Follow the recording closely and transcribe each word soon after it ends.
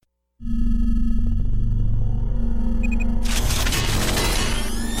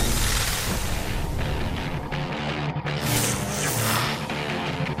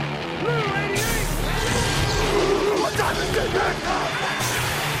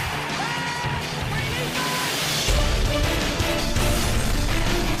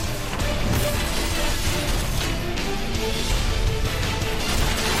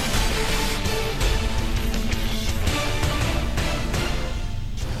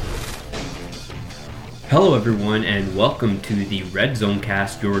Hello everyone and welcome to the Red Zone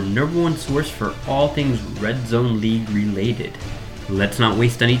Cast, your number one source for all things Red Zone League related. Let's not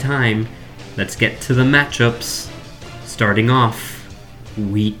waste any time. Let's get to the matchups. Starting off,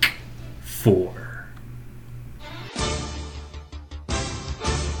 Week 4.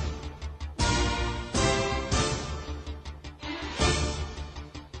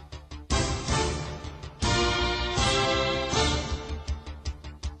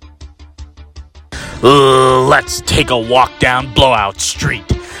 Let's take a walk down Blowout Street.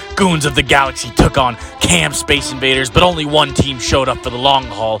 Goons of the Galaxy took on Cam Space Invaders, but only one team showed up for the long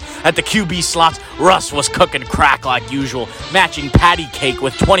haul. At the QB slots, Russ was cooking crack like usual, matching Patty Cake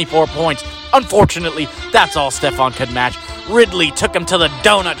with 24 points. Unfortunately, that's all Stefan could match. Ridley took him to the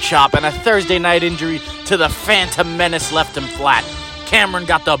donut shop, and a Thursday night injury to the Phantom Menace left him flat. Cameron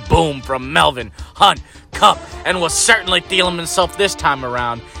got the boom from Melvin, Hunt, Cup, and was certainly feeling himself this time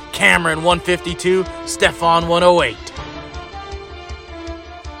around. Cameron 152, Stefan 108.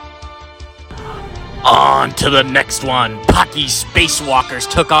 On to the next one. Pocky Spacewalkers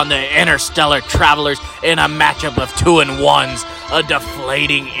took on the Interstellar Travelers in a matchup of 2-1s. A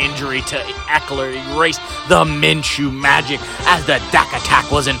deflating injury to Eckler erased the Minshew magic as the Dak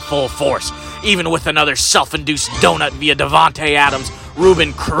attack was in full force. Even with another self-induced donut via Devontae Adams,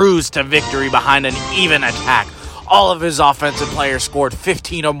 Ruben cruised to victory behind an even attack. All of his offensive players scored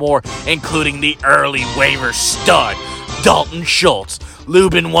 15 or more, including the early waiver stud, Dalton Schultz.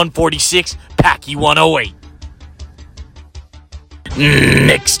 Lubin 146, Packy 108.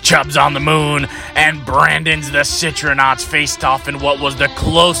 Nick's Chubbs on the moon, and Brandon's the Citronauts faced off in what was the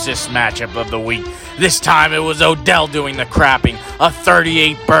closest matchup of the week. This time it was Odell doing the crapping. A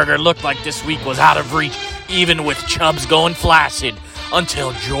 38-burger looked like this week was out of reach, even with Chubbs going flaccid,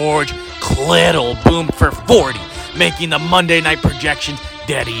 until George Kittle boomed for 40. Making the Monday night projections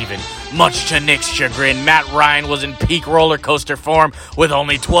dead even. Much to Nick's chagrin, Matt Ryan was in peak roller coaster form with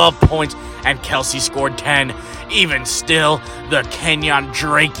only 12 points, and Kelsey scored 10. Even still, the Kenyon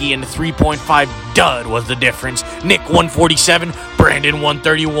Drakeian 3.5 dud was the difference. Nick 147, Brandon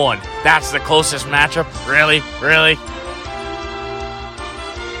 131. That's the closest matchup? Really?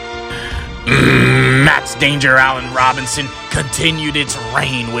 Matt's Danger Allen Robinson continued its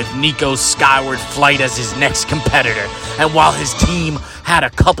reign with Nico's Skyward Flight as his next competitor. And while his team had a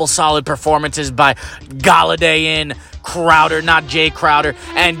couple solid performances by Galladay in Crowder, not Jay Crowder,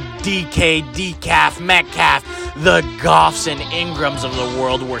 and DK Decaf Metcalf, the Goffs and Ingrams of the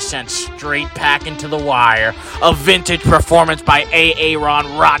world were sent straight packing to the wire. A vintage performance by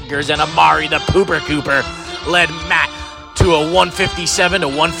Aaron Rodgers and Amari the Pooper Cooper led Matt to a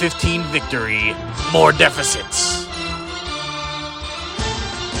 157-115 victory. More deficits.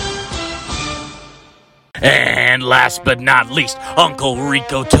 And last but not least, Uncle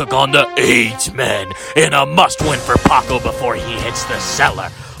Rico took on the AIDS Men in a must-win for Paco before he hits the cellar.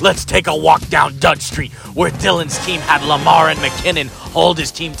 Let's take a walk down Dud Street, where Dylan's team had Lamar and McKinnon hold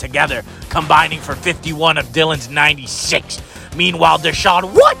his team together, combining for 51 of Dylan's 96. Meanwhile,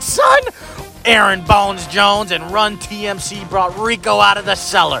 Deshaun Watson, Aaron Bones Jones, and Run TMC brought Rico out of the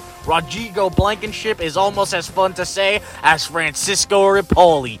cellar. Rodrigo Blankenship is almost as fun to say as Francisco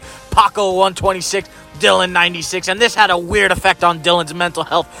Ripoli. Paco 126, Dylan 96, and this had a weird effect on Dylan's mental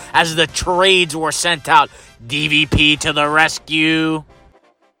health as the trades were sent out. DVP to the rescue.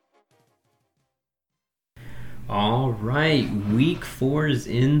 All right, Week 4 is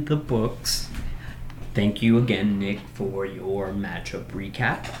in the books. Thank you again, Nick, for your matchup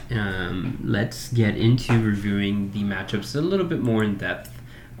recap. Let's get into reviewing the matchups a little bit more in depth.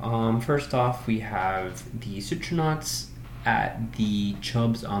 First off, we have the Citronauts at the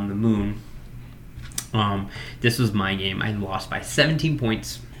Chubbs on the moon. This was my game. I lost by 17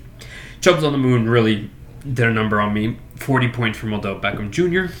 points. Chubbs on the moon really did a number on me. 40 points from Odell Beckham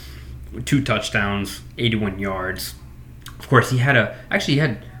Jr., 2 touchdowns, 81 yards. Of course, he had,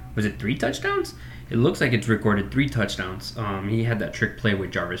 was it 3 touchdowns? It looks like it's recorded 3 touchdowns. He had that trick play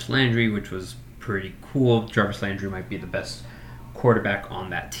with Jarvis Landry, which was pretty cool. Jarvis Landry might be the best quarterback on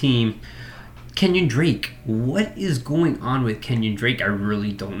that team. Kenyon Drake. What is going on with Kenyon Drake? I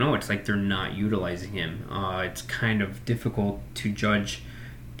really don't know. It's like they're not utilizing him. It's kind of difficult to judge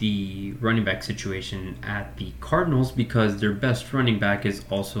the running back situation at the Cardinals because their best running back is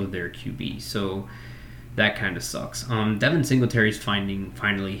also their QB. So that kind of sucks. Devin Singletary's finding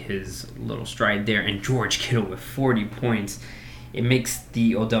finally his little stride there, and George Kittle with 40 points. It makes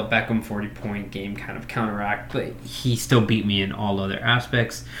the Odell Beckham 40-point game kind of counteract, but he still beat me in all other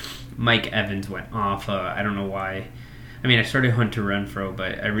aspects. Mike Evans went off. I don't know why I mean, I started Hunter Renfrow,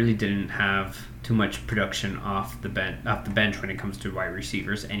 but I really didn't have too much production off the bench when it comes to wide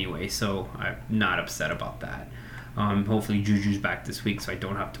receivers anyway, so I'm not upset about that. Hopefully Juju's back this week, so I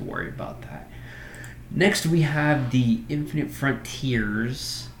don't have to worry about that. Next, we have the Infinite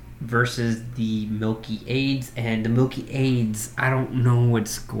Frontiers versus the Milky Aids. And the Milky Aids, I don't know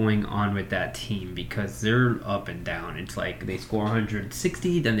what's going on with that team because they're up and down. It's like they score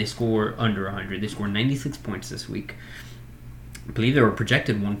 160, then they score under 100. They scored 96 points this week. I believe they were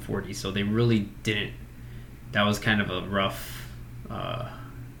projected 140, so they really didn't. That was kind of a rough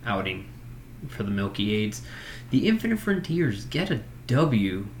outing for the Milky Aids. The Infinite Frontiers get a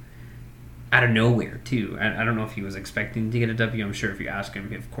W out of nowhere, too. I don't know if he was expecting to get a W. I'm sure if you ask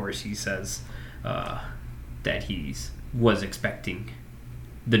him, of course, he says that he was expecting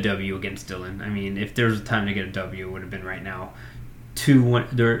the W against Dylan. I mean, if there was a time to get a W, it would have been right now. The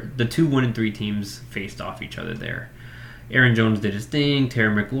 2-1-3 teams faced off each other there. Aaron Jones did his thing.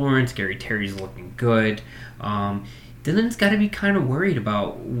 Terry McLaurin, Scary Terry's looking good. Dylan's got to be kind of worried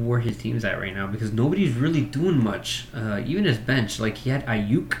about where his team's at right now because nobody's really doing much. Even his bench, like he had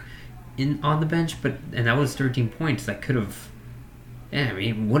Ayuk on the bench, and that was 13 points. That could have,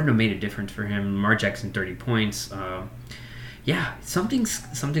 it wouldn't have made a difference for him. Lamar Jackson 30 points. Something's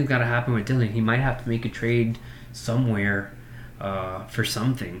got to happen with Dylan. He might have to make a trade somewhere for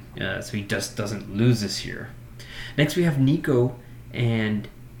something, so he just doesn't lose this year. Next, we have Nico and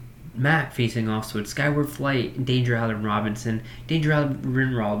Matt facing off. So it's Skyward Flight and Danger Allen Robinson. Danger Allen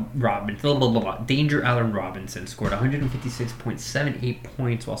Robinson scored 156.78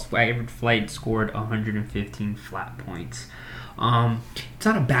 points, while Skyward Flight scored 115 flat points. It's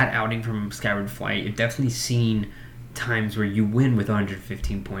not a bad outing from Skyward Flight. You've definitely seen times where you win with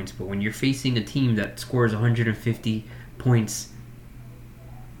 115 points, but when you're facing a team that scores 150 points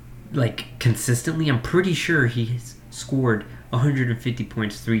like consistently, I'm pretty sure he's scored 150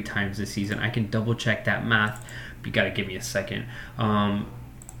 points 3 times this season. I can double check that math, but you gotta give me a second. I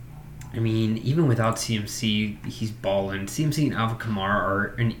mean, even without CMC, he's balling. CMC and Alvin Kamara are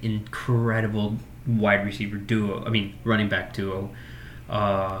an incredible wide receiver duo. Running back duo.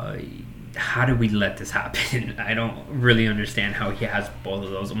 How did we let this happen? I don't really understand how he has both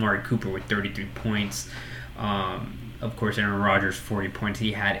of those. Amari Cooper with 33 points. Of course, Aaron Rodgers, 40 points.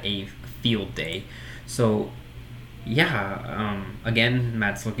 He had a field day. So, again,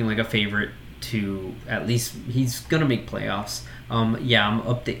 Matt's looking like a favorite to at least, he's going to make playoffs. I'm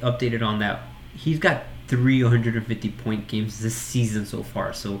updated on that. He's got 350-point games this season so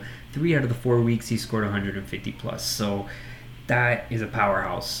far. So, 3 out of the 4 weeks, he scored 150 plus. So, that is a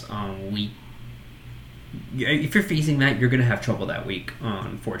powerhouse week. If you're facing that, you're going to have trouble that week.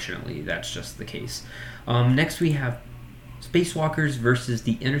 Unfortunately, that's just the case. Next, we have Spacewalkers versus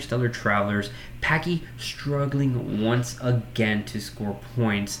the Interstellar Travelers. Packy struggling once again to score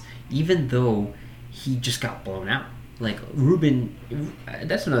points, even though he just got blown out. Like, Ruben,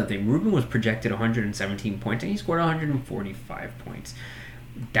 that's another thing. Ruben was projected 117 points, and he scored 145 points.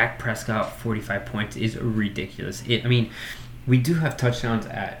 Dak Prescott, 45 points, is ridiculous. We do have touchdowns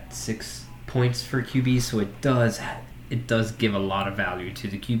at 6 points for QB, so it does give a lot of value to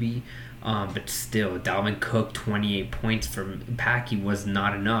the QB. But still, Dalvin Cook, 28 points from Packy was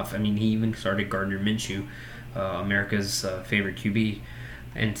not enough. He even started Gardner Minshew, America's favorite QB,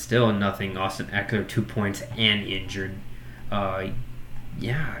 and still nothing. Austin Eckler, 2 points and injured.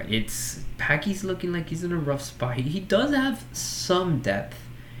 Packy's looking like he's in a rough spot. He does have some depth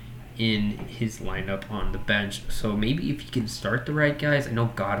in his lineup on the bench, so maybe if he can start the right guys. I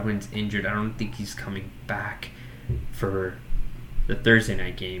know Godwin's injured. I don't think he's coming back for the Thursday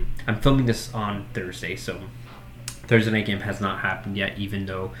night game. I'm filming this on Thursday, so Thursday night game has not happened yet, even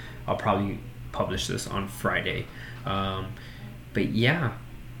though I'll probably publish this on Friday. There was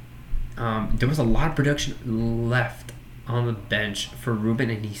a lot of production left on the bench for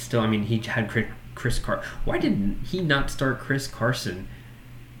Ruben, and he still, he had Chris Carson. Why did he not start Chris Carson?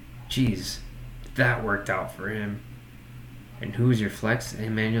 Jeez, that worked out for him. And who was your flex?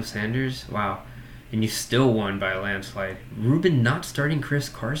 Emmanuel Sanders? Wow. And you still won by a landslide. Ruben not starting Chris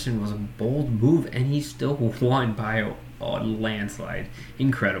Carson was a bold move, and he still won by a landslide.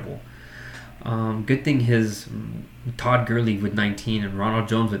 Incredible. Good thing his Todd Gurley with 19 and Ronald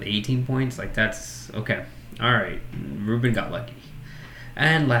Jones with 18 points. That's okay. All right. Ruben got lucky.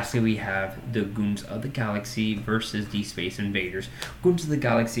 And lastly, we have the Goons of the Galaxy versus the Space Invaders. Goons of the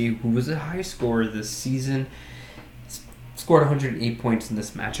Galaxy, who was a high scorer this season, scored 108 points in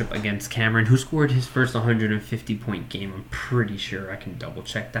this matchup against Cameron, who scored his first 150-point game. I'm pretty sure. I can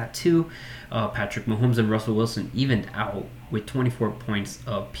double-check that, too. Patrick Mahomes and Russell Wilson evened out with 24 points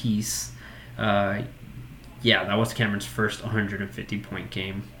apiece. Yeah, that was Cameron's first 150-point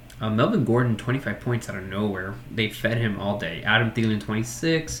game. Melvin Gordon, 25 points out of nowhere. They fed him all day. Adam Thielen,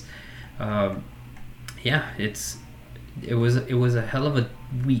 26. It was a hell of a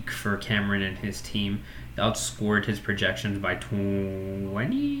week for Cameron and his team. They outscored his projections by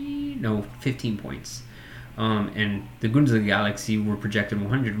 15 points. And the Goons of the Galaxy were projected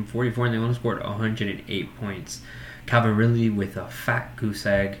 144, and they only scored 108 points. Calvin Ridley with a fat goose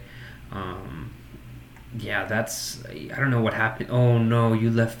egg. I don't know what happened. Oh no, you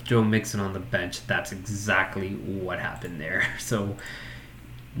left Joe Mixon on the bench. That's exactly what happened there. So,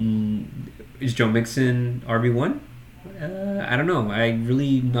 is Joe Mixon RB1? I don't know. I'm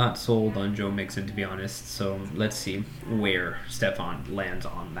really not sold on Joe Mixon, to be honest. So let's see where Stefan lands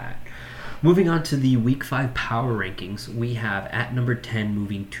on that. Moving on to the Week 5 power rankings, we have at number 10,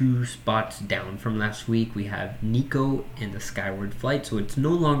 moving 2 spots down from last week, we have Nico in the Skyward Flight. So it's no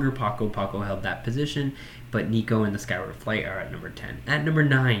longer Paco. Paco held that position, but Nico and the Skyward Flight are at number 10. At number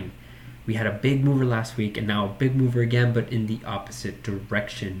 9, we had a big mover last week and now a big mover again, but in the opposite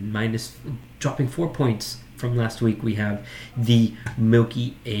direction. Dropping 4 points from last week, we have the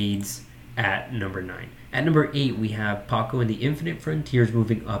Milky Aids at number 9. At number 8, we have Paco and the Infinite Frontiers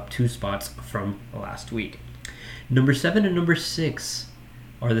moving up 2 spots from last week. Number 7 and number 6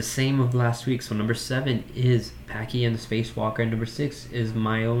 are the same of last week. So number 7 is Packy and the Spacewalker, and number 6 is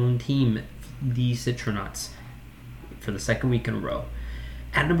my own team, the Citronauts, for the second week in a row.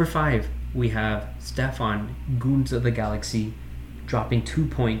 At number 5, we have Stefan, Goons of the Galaxy, dropping 2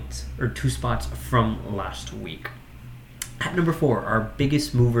 spots from last week. At number 4, our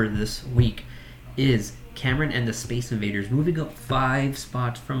biggest mover this week is Cameron and the Space Invaders, moving up 5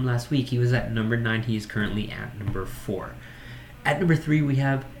 spots from last week. He was at number 9. He is currently at number 4. At number 3, we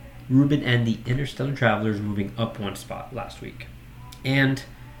have Ruben and the Interstellar Travelers, moving up 1 spot last week. And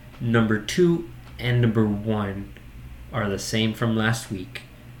number 2 and number 1 are the same from last week.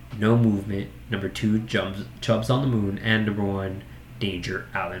 No movement. Number 2, Chubbs on the Moon, and number 1, Danger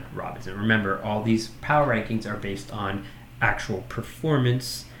Allen Robinson. Remember, all these power rankings are based on actual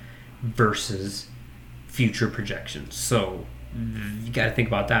performance versus future projections. So you got to think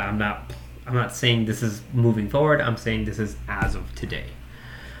about that. I'm not saying this is moving forward. I'm saying this is as of today.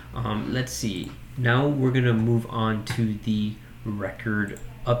 Let's see. Now we're gonna move on to the record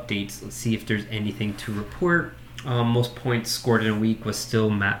updates. Let's see if there's anything to report. Most points scored in a week was still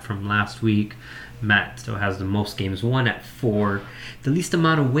Matt from last week. Matt still has the most games won at 4. The least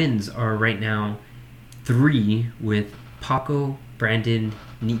amount of wins are right now 3, with Paco, Brandon,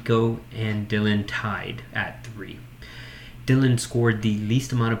 Nico, and Dylan tied at 3. Dylan scored the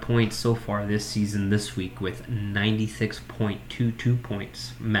least amount of points so far this season this week with 96.22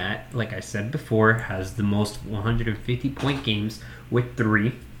 points. Matt, like I said before, has the most 150-point games with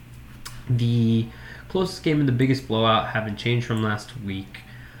 3. The closest game and the biggest blowout haven't changed from last week.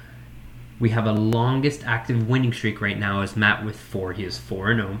 We have a longest active winning streak right now is Matt with 4. He is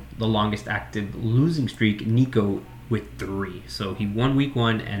 4-0. The longest active losing streak, Nico, with 3. So he won week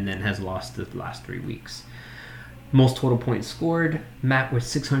 1 and then has lost the last 3 weeks. Most total points scored, Matt with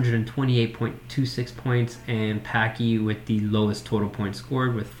 628.26 points, and Packy with the lowest total points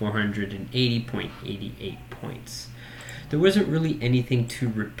scored with 480.88 points. There wasn't really anything to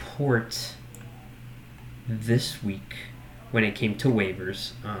report this week when it came to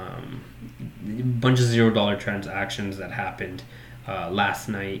waivers. A bunch of $0 transactions that happened last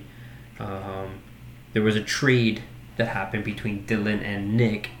night. There was a trade that happened between Dylan and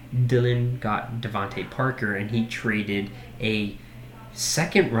Nick. Dylan got Devontae Parker, and he traded a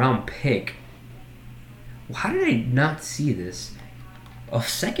second-round pick. How did I not see this? A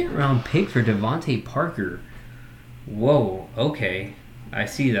second-round pick for Devontae Parker. Whoa, okay. I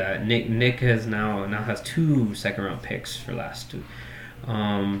see that. Nick has now has 2 second-round picks for last 2.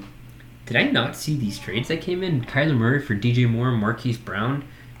 Did I not see these trades that came in? Kyler Murray for DJ Moore and Marquise Brown?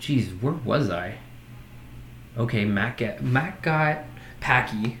 Jeez, where was I? Okay, Matt got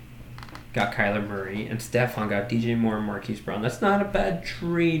Packy, got Kyler Murray, and Stefan got DJ Moore and Marquise Brown. That's not a bad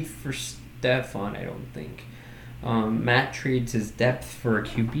trade for Stefan, I don't think. Matt trades his depth for a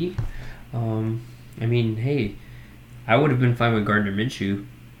QB. I mean, hey, I would have been fine with Gardner Minshew,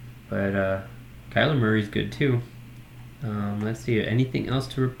 but Kyler Murray's good too. Let's see, anything else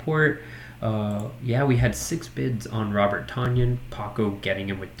to report? We had 6 bids on Robert Tonyan. Paco getting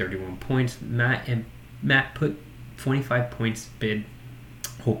him with 31 points. Matt put 25 points bid,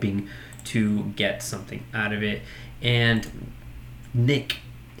 hoping to get something out of it. And Nick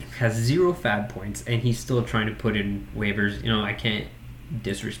has 0 fab points, and he's still trying to put in waivers. You know, I can't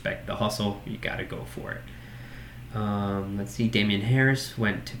disrespect the hustle. You got to go for it. Let's see. Damian Harris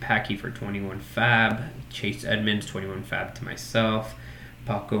went to Packy for 21 fab. Chase Edmonds, 21 fab to myself.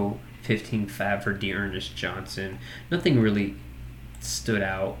 Paco, 15 fab for D'Ernest Johnson. Nothing really stood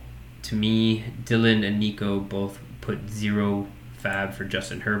out to me. Dylan and Nico both put 0 fab for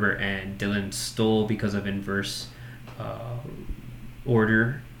Justin Herbert, and Dylan stole because of inverse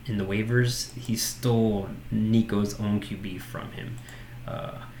order in the waivers. He stole Nico's own QB from him.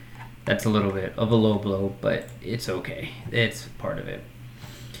 That's a little bit of a low blow, but it's okay. It's part of it.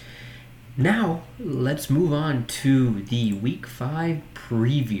 Now, let's move on to the Week 5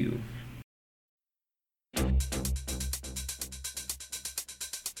 preview.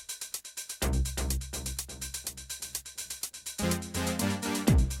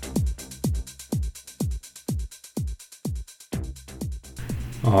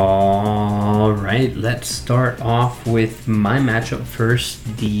 All right, let's start off with my matchup first.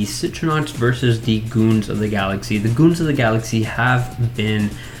 The Citronauts versus the Goons of the Galaxy. The Goons of the Galaxy have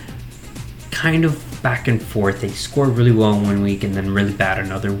been kind of back and forth. They scored really well in one week and then really bad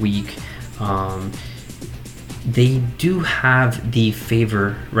another week. They do have the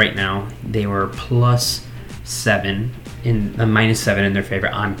favor right now. They were +7 in -7 in their favor.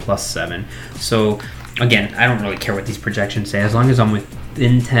 I'm +7. So again, I don't really care what these projections say. As long as I'm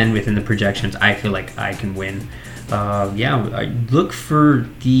within 10 within the projections, I feel like I can win. I look for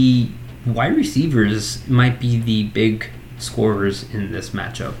the wide receivers might be the big scorers in this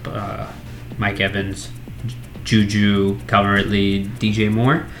matchup. Mike Evans, Juju, Calvin Ridley, DJ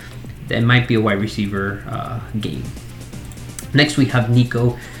Moore. That might be a wide receiver game. Next, we have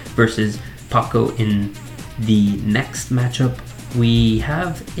Nico versus Paco in the next matchup. We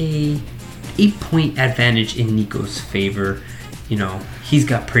have a 8-point advantage in Nico's favor. You know, he's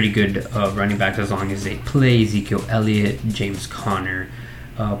got pretty good running backs as long as they play. Ezekiel Elliott, James Conner.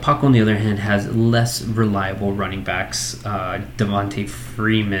 Paco, on the other hand, has less reliable running backs, Devontae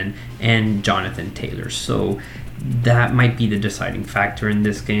Freeman and Jonathan Taylor. So that might be the deciding factor in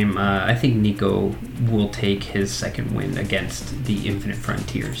this game. I think Nico will take his second win against the Infinite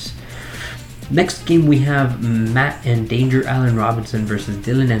Frontiers. Next game, we have Matt and Danger Allen Robinson versus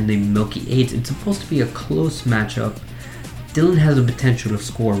Dylan and the Milky Eights. It's supposed to be a close matchup. Dylan has the potential to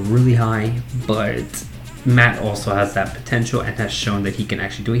score really high, but Matt also has that potential and has shown that he can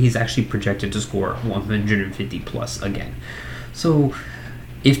actually do it. He's actually projected to score 150 plus again. So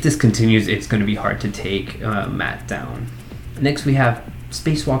if this continues, it's going to be hard to take Matt down. Next, we have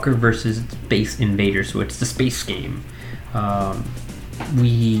Spacewalker versus Space Invader, so it's the space game.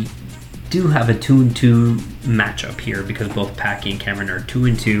 We do have a 2-2 matchup here because both Packy and Cameron are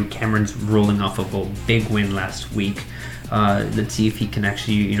 2-2. Cameron's rolling off of a big win last week. Let's see if he can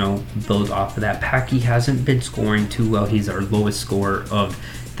actually, build off of that. Packy hasn't been scoring too well. He's our lowest scorer of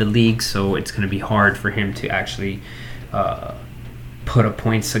the league, so it's going to be hard for him to actually put up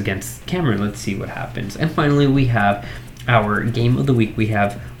points against Cameron. Let's see what happens. And finally, we have our game of the week. We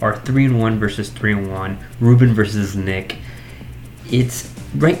have our 3-1 versus 3-1, Ruben versus Nick. It's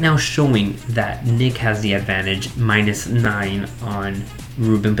right now showing that Nick has the advantage, -9 on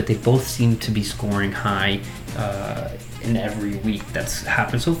Ruben, but they both seem to be scoring high in every week that's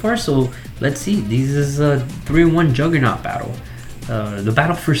happened so far. So let's see. This is a 3-1 juggernaut battle. The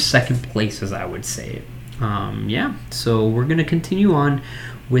battle for second place, as I would say. So we're going to continue on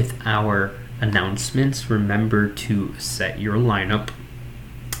with our announcements. Remember to set your lineup.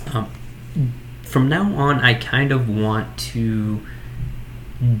 From now on, I kind of want to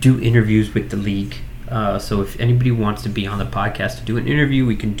do interviews with the league. So if anybody wants to be on the podcast to do an interview,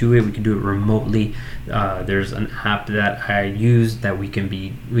 we can do it. We can do it remotely. There's an app that I use that we can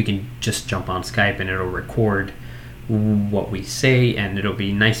just jump on Skype and it'll record what we say, and it'll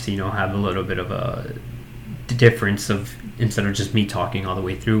be nice to have a little bit of a difference of, instead of just me talking all the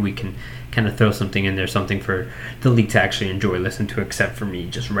way through, we can kind of throw something in there, something for the league to actually enjoy, listen to, except for me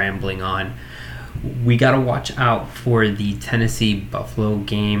just rambling on. We got to watch out for the Tennessee-Buffalo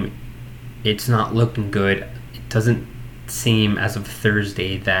game. It's not looking good. It doesn't seem as of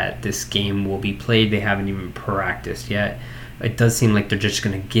Thursday that this game will be played. They haven't even practiced yet. It does seem like they're just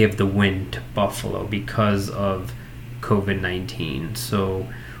going to give the win to Buffalo because of COVID-19. So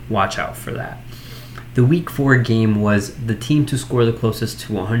watch out for that. The Week 4 game was the team to score the closest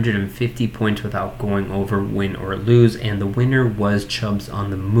to 150 points without going over, win or lose, and the winner was Chubbs on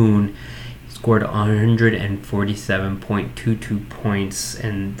the Moon. Scored 147.22 points,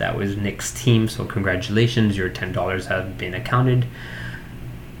 and that was Nick's team, so congratulations, your $10 have been accounted.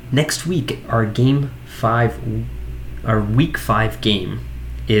 Next week, our Week 5 game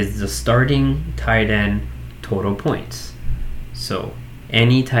is the starting tight end total points. So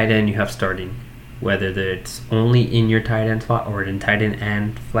any tight end you have starting, whether it's only in your tight end spot or in tight end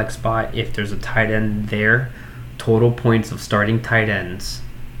and flex spot. If there's a tight end there, total points of starting tight ends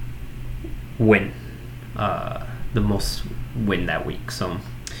win. The most win that week. So,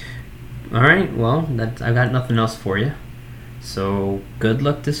 all right, well, I got nothing else for you. So good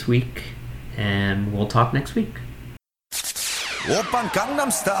luck this week, and we'll talk next week. 오빤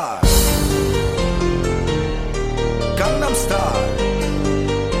강남스타일 강남스타일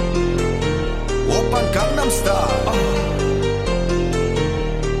오빤 강남스타일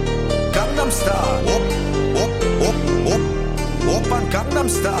강남스타일 오빤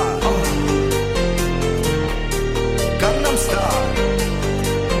강남스타일 강남스타일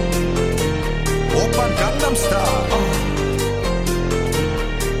오빤 강남스타일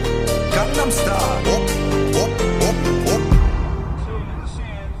강남스타일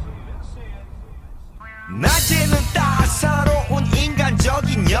낮에는 따사로운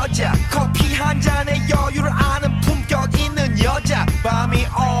인간적인 여자 커피 한 잔에 여유를 아는 품격 있는 여자 밤이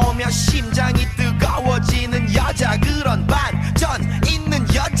오면 심장이 뜨거워지는 여자 그런 반전 있는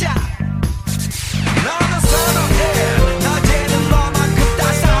여자 나는 선호해 낮에는 너만큼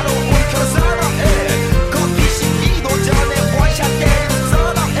따사로운 그런 선호해 커피 식기도 전에 원샷 때리는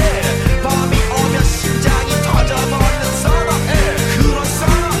선호해 밤이 오면 심장이 터져버리는 선호해 그런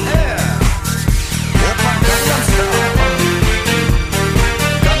선호해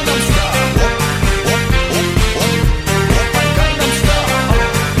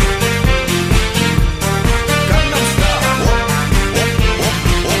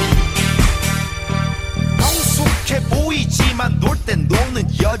놀 땐 노는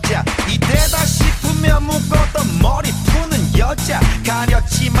여자 이때다 싶으면 묶었던 머리 푸는 여자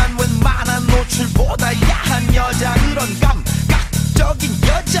가렸지만 웬만한 노출보다 야한 여자 그런 감각적인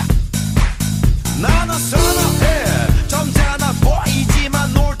여자 나는 선호해 점잖아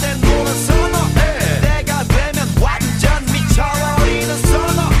보이지만 놀 땐 노는 선호해 내가 되면 완전 미쳐버리는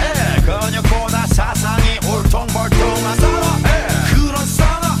선호해 근육보다 사상이 울퉁불퉁한 선호해 그런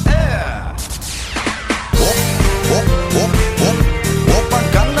선호해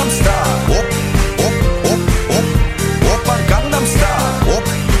오빤 강남스타일 오빤 강남스타일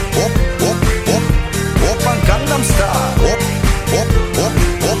오빤 강남스타일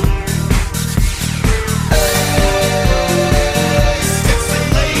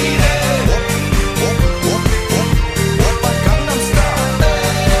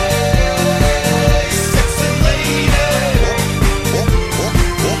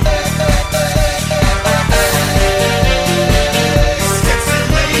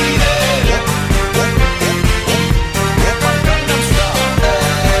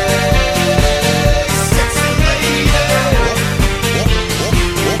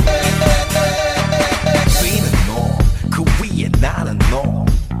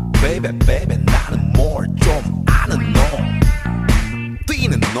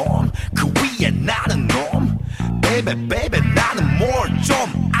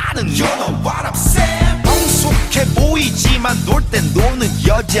놀 땐 노는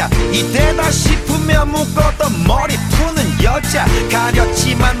여자 이때다 싶으면 묶었던 머리 푸는 여자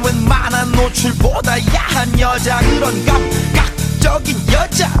가렸지만 웬만한 노출보다 야한 여자 그런 감각적인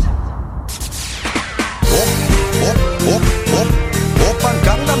여자 오빤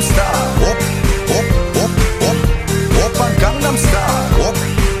강